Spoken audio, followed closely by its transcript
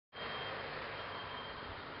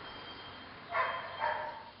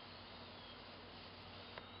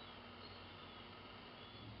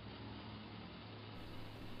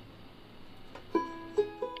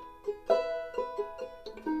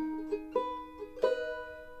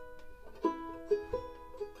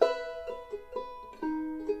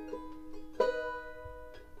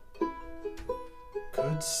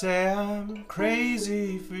could say I'm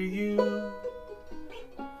crazy for you,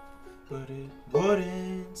 but it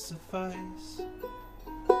wouldn't suffice.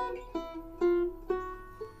 And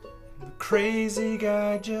the crazy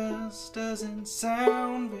guy just doesn't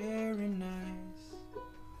sound very nice.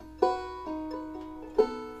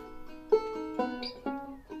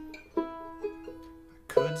 I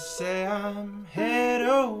could say I'm head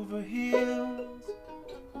over heels,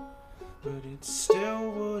 but it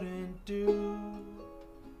still wouldn't do.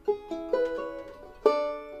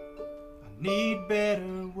 I need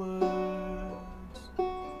better words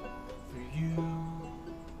for you.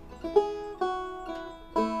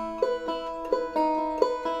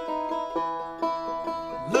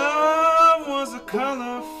 Love was a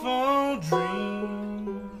colorful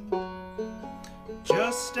dream,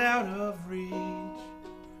 just out of reach.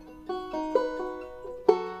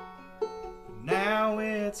 Now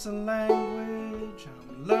it's a language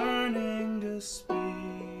I'm learning to speak.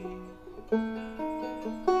 But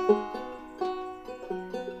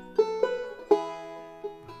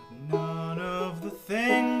none of the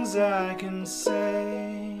things I can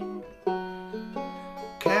say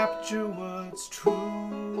capture what's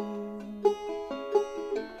true.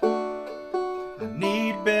 I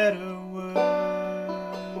need better words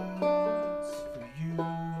for you.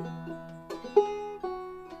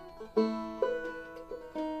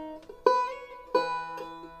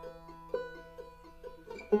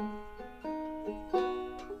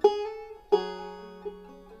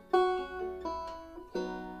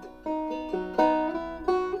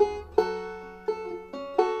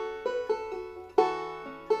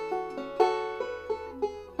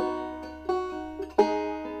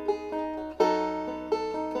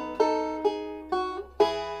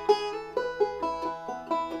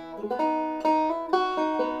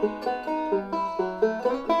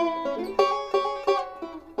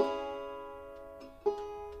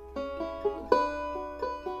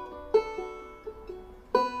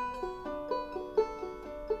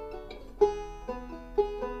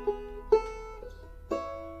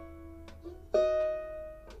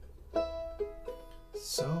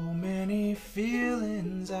 So many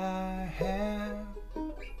feelings I have,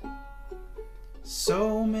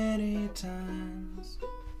 so many times,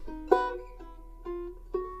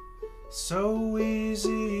 so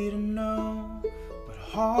easy to know, but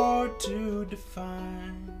hard to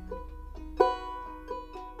define.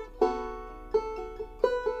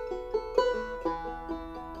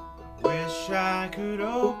 I wish I could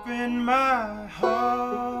open my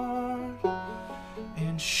heart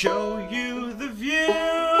and show you the view.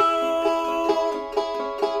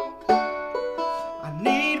 I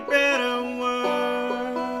need better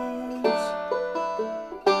words.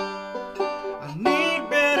 I need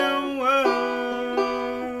better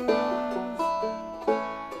words.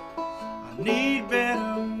 I need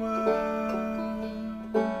better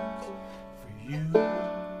words for you.